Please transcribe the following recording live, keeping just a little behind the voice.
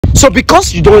So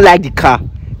because you don't like the car,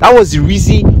 that was the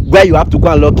reason where you have to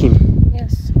go and lock him.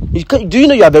 Yes. Do you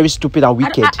know you are very stupid and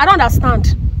wicked? I don't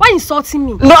understand. Why are you insulting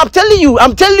me? No, I'm telling you.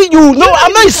 No,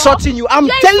 I'm not insulting you. I'm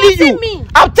telling you. Me.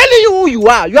 I'm telling you who you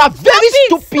are. You are very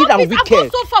stupid and wicked. I've gone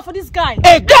so far for this guy.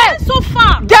 Hey, girl, so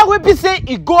far. Girl will be saying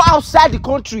he go outside the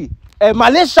country,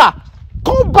 Malaysia.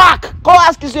 Come back. Come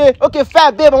ask you say, okay,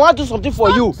 fair babe, I want to do something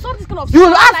for you. Stop this kind of You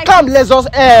will ask him Lexus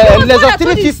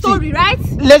 350. Right?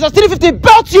 Lexus 350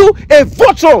 bought you a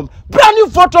Votron, brand new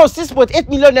Votron, 6.8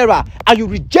 million naira, and you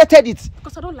rejected it.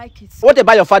 Because I don't like it. What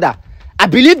about your father? I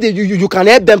believe that you can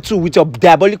help them too with your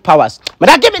diabolic powers.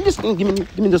 Madam, give me this thing. Give me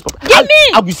this. Give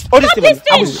me. I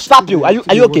will slap you. Are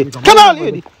you okay? Come on,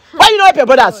 lady. Why you not help your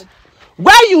brothers?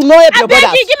 Why you not help your brothers?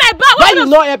 I beg you, give my back. Why you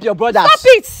not help your brothers? Stop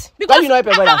it. Because why you not help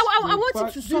your brothers? I want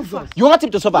him to suffer. You want him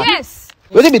to suffer? Yes.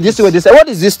 Will it be this way? What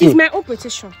is this thing? It's my own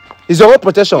protection. It's your own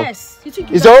protection. Yes.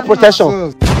 It's your own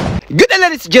protection. Good day,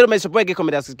 ladies and gentlemen. Support get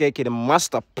comedy the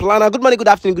master planner. Good morning, good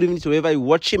afternoon, good evening to wherever you're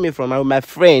watching me from. I'm my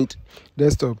friend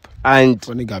Desktop and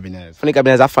Funny Cabinets. Funny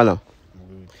Cabinets are fun.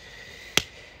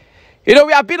 You know,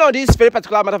 we have been on this very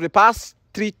particular matter of the past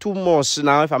 2 months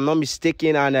now, if I'm not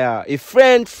mistaken, and a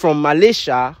friend from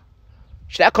Malaysia,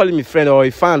 should I call him a friend or a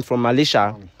fan from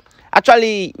Malaysia?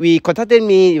 Actually, he contacted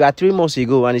me about 3 months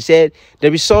ago, and he said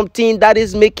there is something that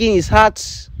is making his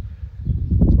heart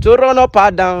to run up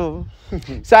and down.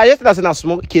 So I just that's a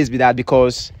small case with that,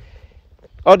 because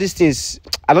all these things,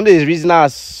 I don't know the reason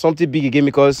as something big again,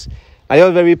 because I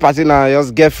just very personal,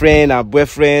 just girlfriend and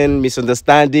boyfriend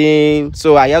misunderstanding.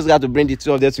 So I just got to bring the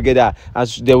two of them together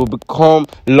as they will become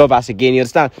lovers again. You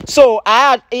understand? So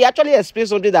he actually explained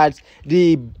something that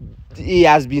he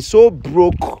has been so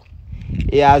broke.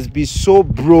 He has been so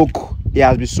broke.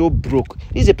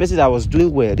 This is a person that was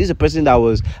doing well. This is a person that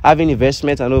was having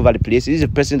investment all over the place. This is a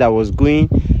person that was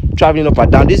traveling up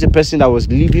and down. This is a person that was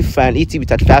living fine, eating with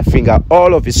that 5 finger.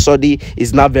 All of a sudden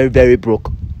is now very, very broke.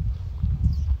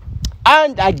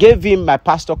 And I gave him my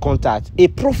pastor contact. A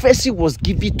prophecy was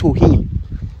given to him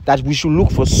that we should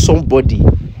look for somebody.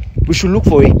 We should look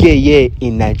for a girl here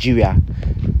in Nigeria.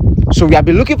 So we have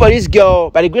been looking for this girl.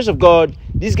 By the grace of God,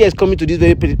 this girl is coming to this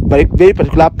very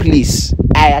particular place.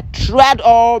 I tried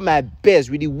all my best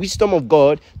with the wisdom of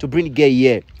God to bring the girl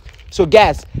here. So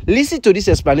guys, listen to this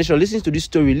explanation, listen to this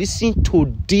story, listen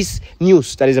to this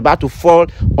news that is about to fall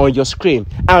on your screen,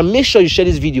 and make sure you share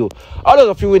this video. All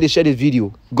of you, when they share this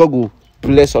video, God will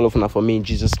bless all of you for me in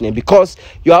Jesus' name, because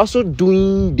you're also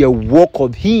doing the work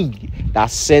of He that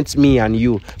sent me and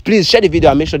you. Please share the video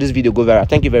and make sure this video go viral.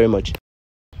 Thank you very much.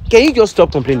 Can you just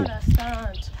stop complaining?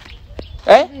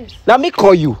 Now me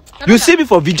call you. You see me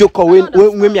for video call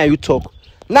when me and you talk.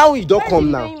 Now you don't come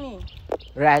now.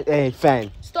 Right,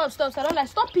 fine. Stop. I don't like.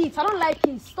 Stop it. I don't like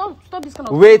it. Stop this kind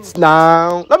of Wait thing.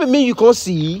 now. Not me you can't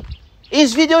see.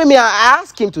 He's videoing me. I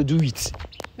asked him to do it.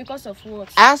 Because of what?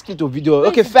 I asked him to video.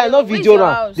 Okay, fine. Not video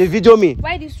now. They video me.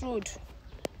 Why this road?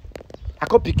 I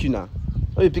can't pick you now.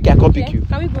 When you pick, I can't pick you.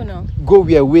 Can we go now? Go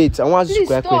where? Wait. I want to ask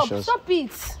you questions. Stop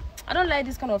it. I don't like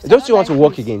this kind of. Don't you want to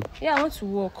walk again? Yeah, I want to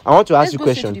walk. I want to ask you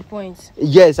questions. To the point.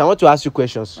 Yes, I want to ask you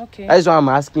questions. Okay. That is why I'm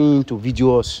asking you to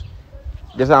video us.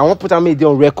 I want to put a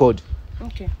on record.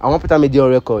 Okay. I want to put a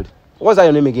on record. What's that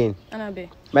your name again? Anabe.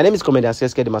 My name is Comedian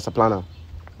ShOck, the master planner.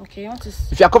 Okay,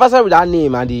 if you are conversant with that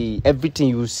name and everything,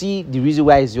 you will see the reason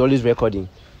why he's always recording.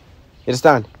 You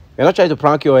understand? We're not trying to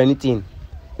prank you or anything.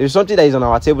 There's something that is on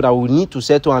our table that we need to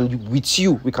settle, and with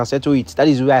you, we can settle it. That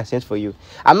is why I sent for you.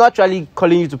 I'm not actually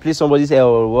calling you to play somebody's hair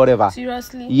or whatever.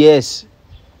 Seriously? Yes.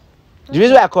 Okay. The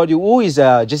reason why I called you, who is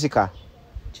Jessica?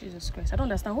 Jesus Christ. I don't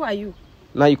understand. Who are you?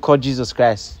 Now you call Jesus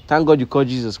Christ. Thank God you call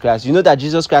Jesus Christ. You know that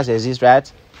Jesus Christ exists,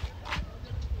 right?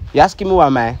 You asking me who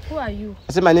am I? Who are you?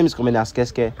 I said my name is Comedian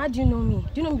ShOck. How do you know me?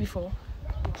 Do you know me before?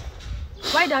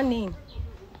 Why that name?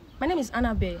 My name is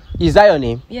Annabelle. Is that your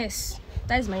name? Yes.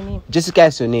 That is my name. Jessica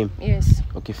is your name? Yes.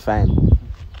 Okay, fine.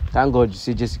 Thank God you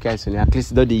say Jessica is your name. At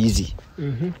least it's not the easy.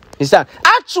 Understand?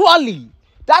 Actually,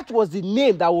 that was the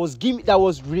name that was given, that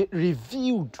was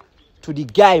revealed to the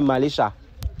guy in Malaysia.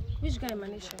 Which guy in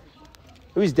Malaysia?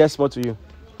 Who is Desmond to you?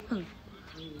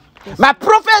 Yes. My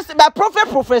prophet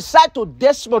prophesied to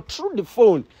Desmond through the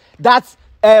phone that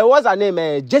what's her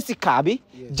name? Jessica. Abi?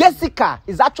 Yes. Jessica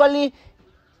is actually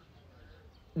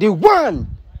the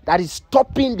one that is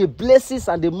stopping the blessings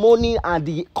and the money and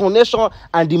the connection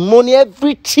and the money,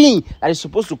 everything that is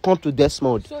supposed to come to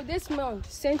Desmond. So Desmond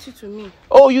sent you to me.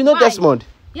 Oh, you know. Why? Desmond?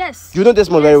 Yes. You know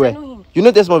Desmond very well. I know him. You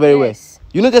know Desmond very well.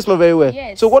 You know Desmond very well.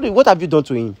 Yes. So what have you done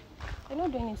to him? I don't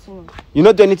do anything. You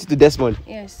not do anything to Desmond?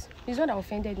 Yes. He's one that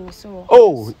offended me. So.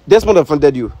 Oh, Desmond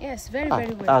offended you? Yes, very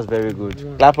well. That's very good.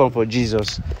 Yeah. Clap on for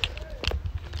Jesus.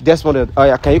 Desmond, oh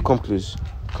yeah, can you come close?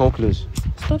 Come close.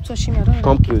 Stop touching me. I don't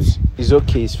Come close. It's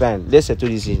okay. It's fine. Let's settle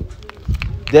this in.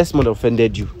 Desmond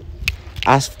offended you.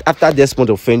 After Desmond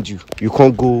offend you, you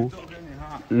can't go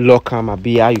lock him or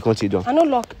be you can't sit down. I don't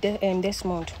lock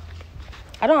Desmond.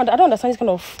 I don't understand this kind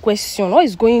of question. What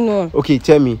is going on? Okay,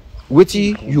 tell me. What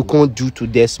you can't do to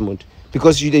Desmond?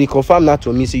 Because you confirm that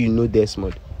to me, say you know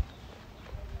Desmond.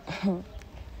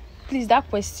 Please, that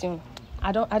question.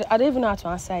 I don't even know how to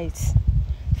answer it.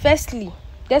 Firstly,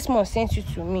 Desmond sent you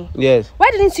to me. Yes.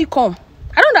 Why didn't you come?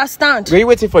 I don't understand. Were you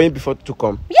waiting for him before to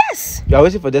come? Yes. You are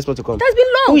waiting for Desmond to come? It has been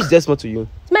long. Who is Desmond to you?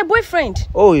 It's my boyfriend.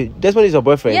 Oh, Desmond is your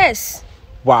boyfriend? Yes.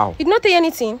 Wow. He did not tell you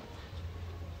anything.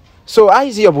 So how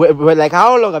is he your boyfriend? Like,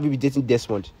 how long have you been dating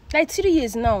Desmond? Like 3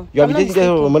 years now. You have been dating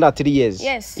Desmond for more than 3 years?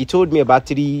 Yes. He told me about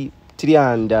 3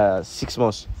 and 6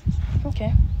 months.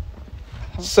 Okay.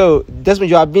 So, Desmond,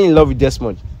 you have been in love with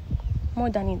Desmond? More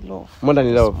than in love. More than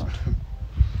in love.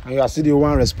 And you are still the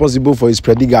one responsible for his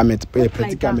predicament.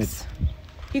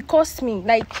 He cost me.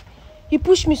 Like, he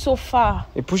pushed me so far.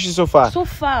 He pushed you so far? So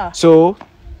far. So,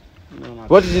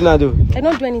 what did you not do? I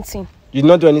don't do anything. You did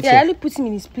not do anything? Yeah, I only put him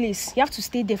in his place. You have to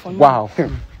stay there for me. Wow.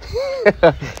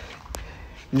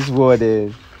 This word,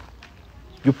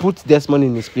 you put Desmond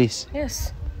in his place.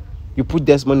 Yes. You put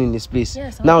Desmond in his place.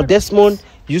 Yes. Now, Desmond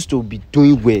used to be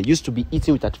doing well. Used to be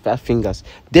eating with 35 fingers.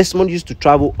 Desmond used to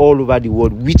travel all over the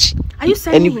world. Which are you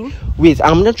saying him? Wait,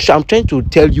 I'm not sure. I'm trying to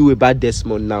tell you about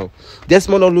Desmond now.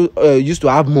 Desmond used to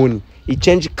have money. He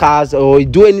changed cars or he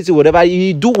do anything, whatever.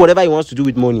 He do whatever he wants to do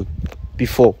with money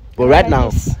before. But right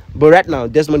now,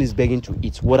 Desmond is begging to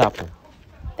eat. What happened?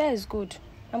 That is good.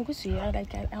 I'm good to hear.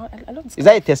 I love this. Is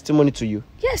that a testimony to you?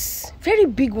 Yes, very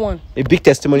big one. A big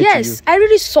testimony to you? Yes, I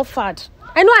really suffered.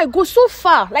 I know I go so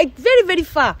far, like very, very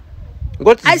far.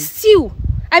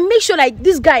 I make sure like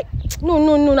this guy. No.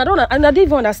 I don't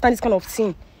even understand this kind of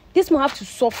thing. This man have to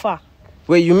suffer.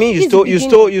 Wait, you mean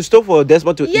you stole for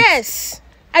Desmond to eat? Yes,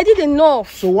 I did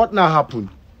enough. So what now happened?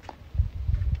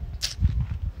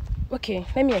 Okay,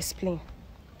 let me explain.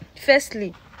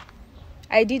 Firstly,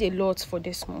 I did a lot for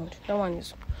Desmond. That one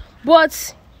is.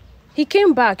 But he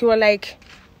came back. He was like,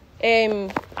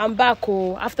 I'm back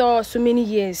after so many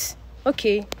years.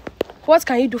 Okay, what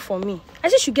can you do for me? I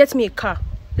said, you should get me a car.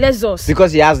 Lexus.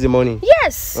 Because he has the money?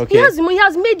 Yes. Okay. He has the money. He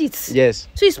has made it. Yes.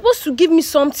 So he's supposed to give me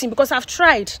something because I've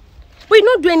tried. But he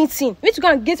don't do anything. We need to go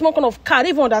and get one kind of car. I don't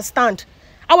even understand.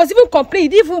 I was even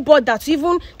complaining. He didn't even bother to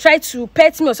even try to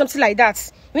pet me or something like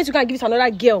that. We need to go and give it to another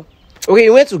girl. Okay,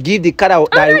 you went to give the car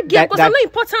another girl because I'm not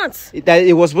important. That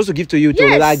it was supposed to give to you to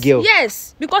another girl.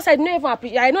 Yes, because I never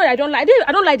I know I don't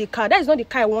like the car. That is not the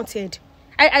car I wanted.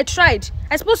 I tried.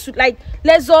 I supposed to like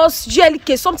Lexus,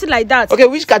 GLK, something like that. Okay,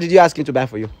 which car did you ask him to buy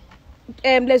for you?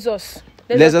 Lexus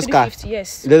car.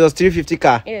 Yes. Lexus 350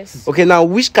 car. Yes. Okay, now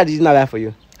which car did he not buy for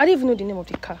you? I don't even know the name of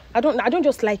the car. I don't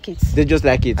just like it. They just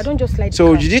like it. I don't just like.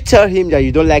 So did you tell him that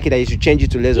you don't like it, that you should change it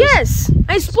to Lexus? Yes,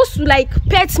 I'm supposed to like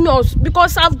pet me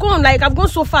because I've gone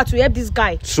so far to help this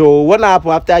guy. So what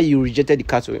happened after you rejected the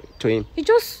car to him? He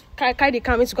just carried the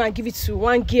car to go and give it to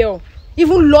one girl.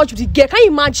 Even lodge with the girl. Can you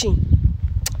imagine?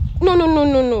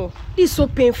 No. This is so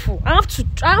painful. I have to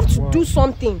do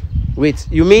something. Wait,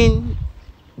 you mean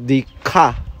the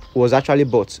car was actually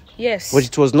bought? Yes. But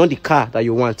it was not the car that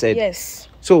you wanted? Yes.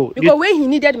 So because when he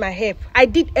needed my help, I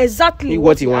did exactly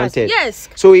what he wanted. Yes.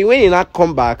 So when he now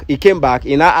came back,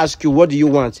 he now asked you, what do you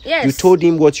want? Yes. You told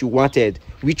him what you wanted,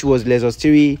 which was Lexus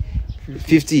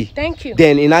 350. Thank you.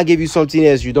 Then he now gave you something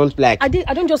else you don't like. I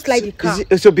don't just like the car.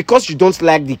 So because you don't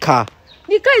like the car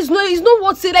is not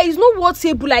what's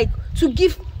able like to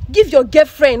give your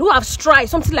girlfriend who have strike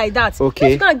something like that.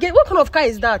 Okay. What kind of car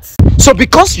is that? So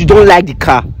because you don't like the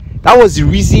car, that was the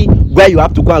reason why you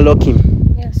have to go and lock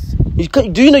him. Yes.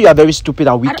 Do you know you are very stupid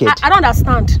and wicked? I don't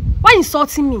understand. Why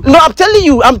insulting me? No, I'm telling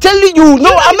you. No,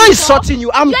 I'm not insulting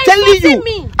you. I'm telling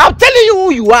you. I'm telling you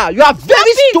who you are. You are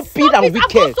very stupid and wicked.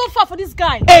 I've gone so far for this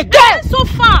guy. Hey, girl, so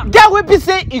far. Girl will be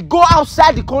saying he go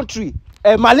outside the country,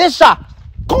 Malaysia.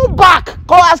 Come back.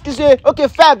 Come ask you say, okay,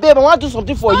 fair babe, I want to do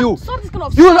something for you. Stop this kind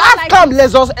of you ask him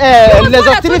Lexus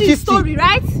 350.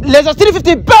 Right? Lexus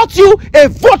 350 bought you a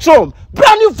Votron,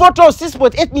 brand new Votron,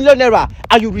 6.8 million naira,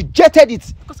 and you rejected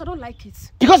it. Because I don't like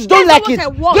it. Because you don't like it.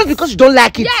 Just because you don't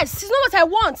like it. Yes, it's not what I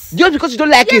want. Just because you don't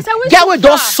like it. Get away,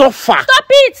 don't suffer. Stop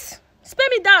it. Spare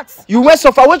me that. You went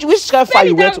suffer. Which kind of far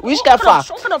you went? Which kind of far?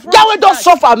 Get away, don't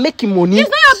suffer. Making money. It's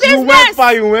not your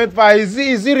business. You went far. Is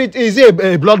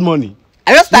it blood money?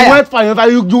 I just tired. You went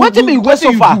far. What do you went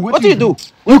so far? What do you do?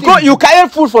 You carry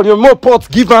food for your more pot,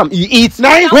 give him, he eats.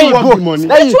 Now you work the money.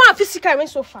 Which one physically went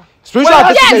so far? Spiritual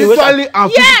and physically. Spiritually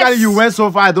and physically you went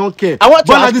so far. I don't care. I want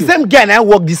to but ask the you. same guy and I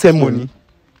work the same money.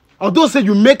 Although say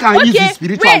you make an easy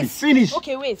spiritually. Wait. Finish.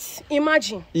 Okay, wait.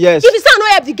 Imagine. Yes. If you say I no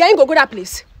help the guy, you go that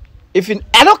place.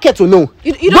 I don't care to know.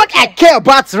 You don't what care. I care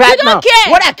about right You don't now.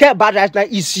 care. What I care about right now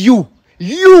is you.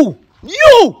 You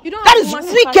don't That have is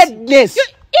woman wickedness.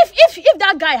 sympathy. If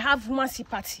that guy have woman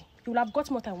sympathy, you will have got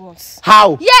more than once.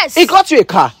 How? Yes. He got you a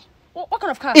car. What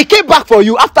kind of car? He came back for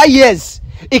you after years.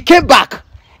 He came back.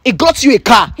 He got you a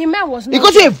car. His man was not. He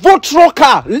got you a Votro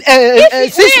car.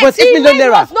 6.8 million He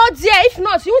naira. was not there. If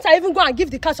not, you wouldn't even go and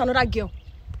give the car to another girl.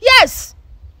 Yes.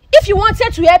 If you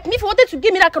wanted to help me, if you wanted to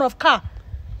give me that kind of car,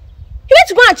 you need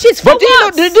to go and cheat for But do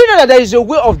what? you know that there is a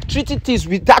way of treating things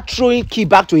without throwing key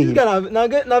back to him?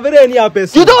 Na very anyhow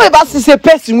person. You don't ever see a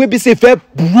person will be say fair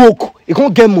broke. He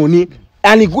can't get money.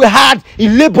 And he go hard, he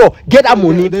labor, get that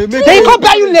money. They Then make he come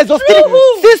buy you less of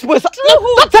who? 6 points. True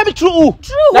who? Don't tell me true who.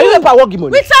 True Now you who? help her work the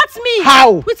money. Without me.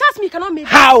 How? Without me, you cannot make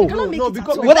How? it. You cannot make No, it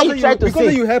because at all. What are you trying to because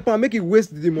say? you help and make it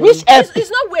waste the money. Which help?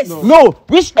 It's not waste. No,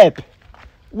 which help?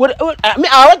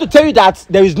 I want to tell you that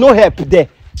there is no help there.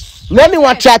 Let me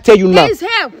one try to tell you now. There is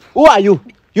help. Who are you?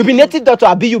 You be native doctor,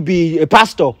 or you be a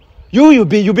pastor. You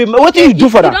be. What do you do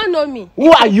for You them? don't know me.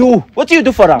 Who are you? What do you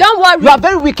do for them? Don't worry. You are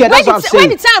very wicked. That's what I'm saying.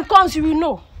 When the time comes, you will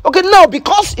know. Okay, no,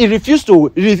 because he refused to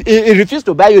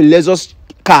buy you a Lexus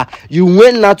car. You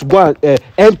went out to go and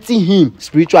empty him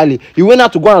spiritually. You went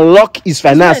out to go and lock his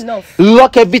finance, enough.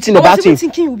 lock everything I was about even him.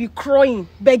 thinking you will be crying,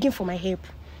 begging for my help.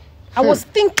 I was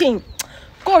thinking,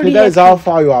 God, really That is help how me.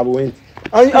 far you have went.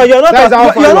 And you're not. That is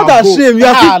how far You're you not have go. ashamed.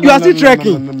 You are still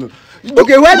trekking. No.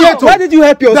 Okay, why did you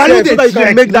help yourself Now you so that you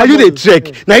can make Now that you money? dey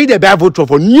trek. Now you dey buy vote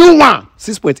for new one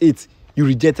 6.8. You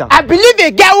reject am. I believe a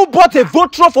guy who bought a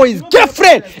Votro for his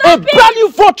girlfriend, a brand new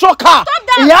Votro car. Stop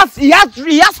that.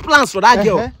 He has plans for that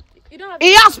girl. You don't have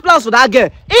He has plans for that girl.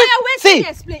 wait, let me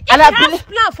explain. If and you I have believe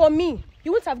plan for me,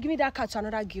 you wouldn't have given me that car to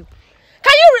another girl.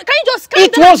 Can you just calm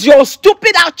it down? was your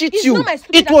stupid attitude. It's not my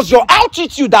stupid It was your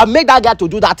attitude that made that guy to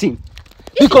do that thing.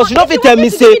 Because you know if you if tell you me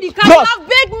want me to say, give you the car, you bros, have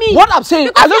begged me. what I'm saying,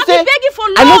 Because I you don't have say, been begging for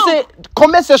I don't long. say,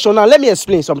 comment section now. Let me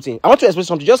explain something. I want to explain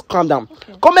something. Just calm down.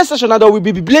 Okay. Comment section now, will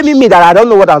be blaming me that I don't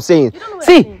know what I'm saying. don't know what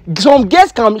See, I'm some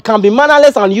girls can be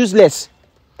mannerless and useless.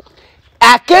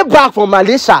 I came back from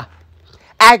Malaysia.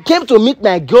 I came to meet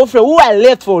my girlfriend who I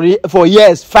left for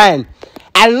years. Fine.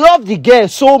 I love the girl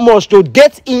so much to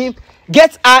get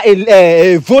her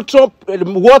a voter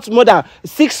worth more than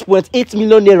 6.8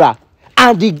 million naira.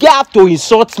 And the girl have to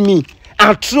insult me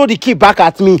and throw the key back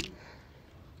at me.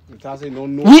 You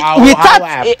don't know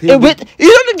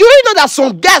that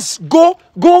some girls go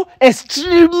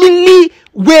extremely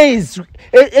ways,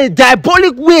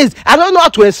 diabolic ways. I don't know how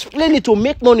to explain it to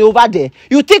make money over there.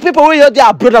 You think people when you're there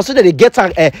abroad so that they get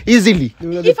easily.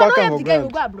 If I don't have the guy, we'll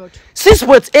go abroad.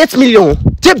 6.8 million.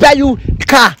 They buy you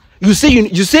car. You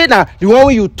say now the one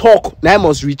when you talk now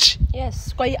must reach. Yes,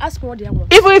 because you ask me what they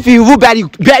want. Even if you will buy you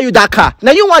that car,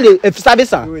 now you want a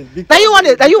service. Now you want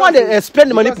to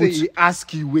spend the money. Because he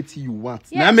ask you what you want.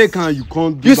 Yes. Now make you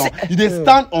can't do You that. say- You dey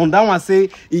stand on that one say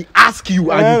he ask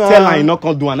you and you tell her you not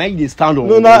can do and now you dey stand on.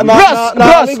 No, Bros,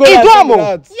 me go it's like normal.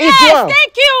 that. Yes,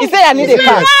 thank you. He said I need It's a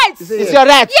my car. right. It's your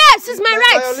right. Yes, it's my Your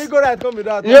right. legal right come with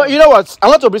that. You know what? I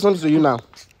want to bring something to you now.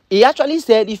 He actually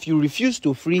said if you refuse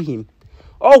to free him,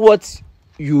 all what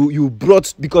you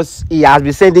brought because he has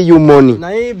been sending you money. Now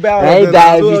he Now buy he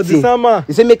buy so everything. December.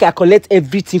 He said make I collect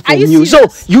everything from Are you you. So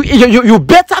serious? you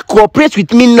better cooperate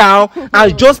with me now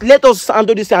and just let us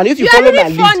handle this. And if you You are follow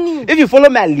really my funny. lead, if you follow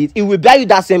my lead, it will buy you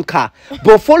that same car.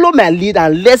 But follow my lead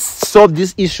and let's solve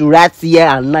this issue right here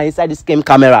and now inside this game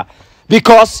camera.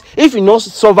 Because if you not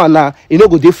solve it now, you no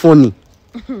go dey funny.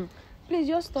 Please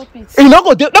just stop it. You no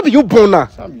go dey, no be you born now.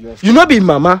 You no be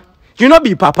mama. You no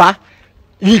be papa.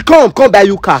 You come buy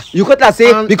you car. You come like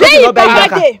say because Where you your not buy you papa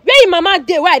car. dey? Where your mama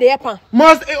dey? Where they help am?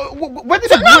 Must what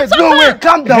did wait no, wait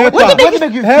calm down. Help What her. did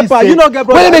make you Help feel her. say- You not get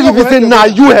brother. What did make you feel say nah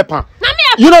you help her? Na me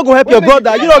help You not go help your make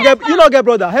brother. you- You not get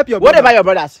brother. Help your What brother. about your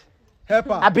brothers? Help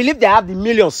her. I believe they have the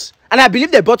millions. And I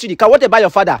believe they bought you the car. What about your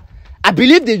father? I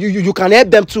believe that you can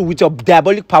help them too with your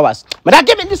diabolic powers. But now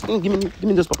give me this thing. Give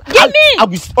me this. Give me. I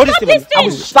will all this Stop thing. this I will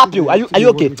thing. slap you. Are you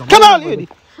okay? Come on, lady.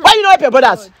 Why you not help your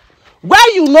brothers?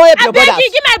 Why you not help I your beg brothers?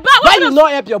 you, give my back. Why you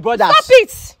not help your brothers? Stop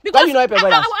it. Because you not help your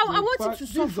brothers? I want him to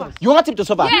suffer. You want him to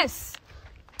suffer? Yes.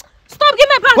 Stop, give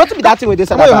my back. What be that thing with this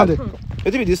at Come the on, bag? your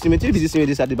What be this thing? What be this thing with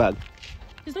this at the bag?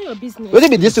 It's not your business. What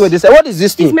be this thing with this? What is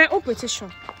this It's thing? my own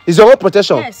protection. It's your own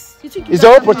protection. Yes. You think you It's don't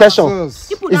your own have power. protection. Jesus.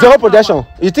 People It's don't your own have power. protection.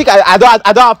 You think I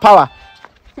don't have power?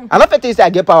 I don't think say I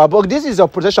get power, but this is your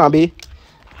protection, babe.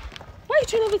 Why are you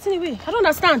throwing everything away? I don't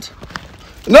understand.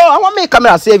 No, I want me come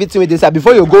and say everything with this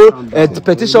before you go to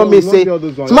petition me. Say,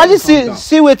 imagine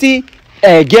see what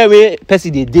get away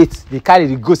person they date, they carry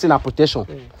the ghost in a protection.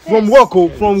 From work,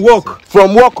 from work.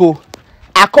 From work,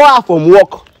 I call her from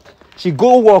work. She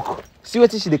go work. See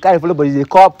what she they carry for nobody. They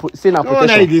call saying a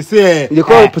protection. They say They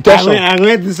call it protection. I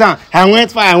went this one. I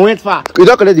went far. You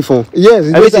don't collect the phone.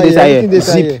 Yes, Everything is everything here.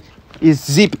 is here. Zip.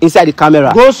 It's zip inside the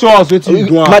camera. Go show us what you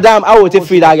do. Madam, I will take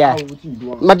free that guy.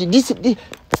 Madam, this.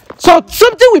 So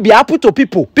something will be happen to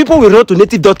people. People will run to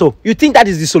native doctor. You think that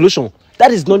is the solution?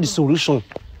 That is not the solution.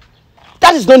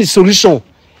 That is not the solution.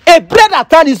 A bread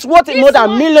attack is worth more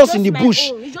than millions in the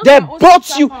bush. They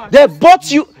bought you. They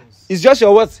bought you. It's just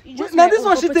your what? Now this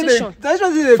one she tell me. This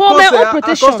one is For my own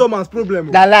protection. Customer's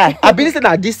problem. That lie. I believe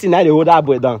that this thing now they hold that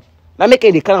boy down. Now make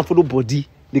it the kind of follow body.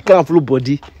 The kind of follow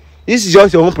body. This is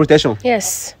just your own protection.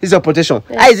 Yes. This is your protection.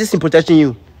 Yes. How is this in protecting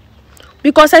you?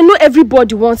 Because I know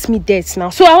everybody wants me dead now.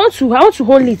 So I want to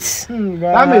hold it.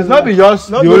 That means not be just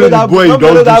the Not only that boy you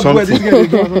don't do boy. This something. guy dey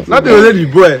do something. Not the only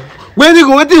boy. When you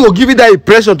go give you that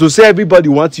impression to say everybody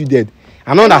wants you dead.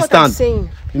 I don't I know what I'm understand. saying.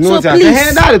 You know So what I'm saying? please.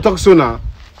 Hey, that they talk so now.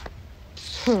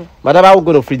 Madam, I will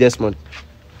go to free this month.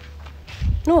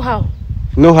 No how.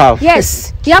 No how.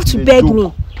 Yes. You have to beg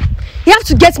me. You have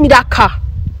to get me that car.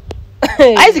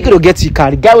 How is he going to get you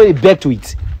car? The guy will beg to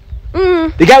it.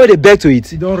 The guy will beg to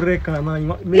it. You don't reckon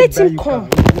now. Let him come.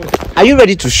 Are you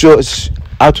ready to show us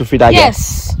how to free that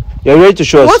Yes. guy? You're ready to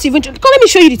show us? What even? Come, let me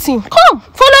show you the thing. Come,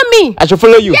 follow me. I should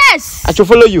follow you. Yes. I should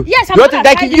follow you. Yes, I'm you not want to, that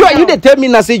like, tied you down. they tell me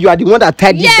now say you are the one that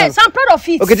tied Yes, this down. I'm proud of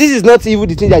it. Okay, this is not even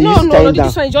the thing that you No, used to tie him down.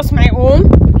 this one is just my own.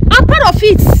 I'm proud of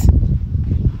it.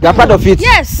 You are part of it.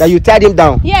 Yes. That you tied him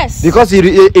down. Yes. Because he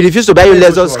refused to buy you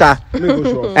Lexus car.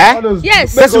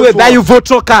 Yes. Person will buy you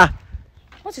Votro car.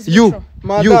 What is You. Votro?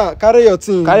 Madam, carry your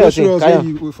thing. Carry your Go show thing, us carry where on.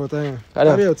 you wait for time. Carry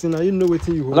on. Carry your thing. Now you know what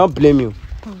thing you I hold. don't blame you.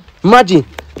 Imagine.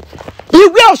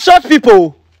 Beware of short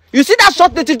people. You see that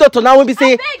short native doctor now when we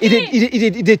say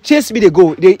they chase me, they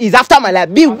go. He's after my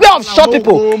life. Beware of short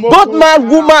people. Both man,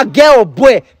 woman, girl, or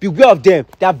boy. Beware of them.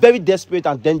 They are very desperate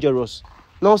and dangerous.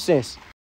 Nonsense.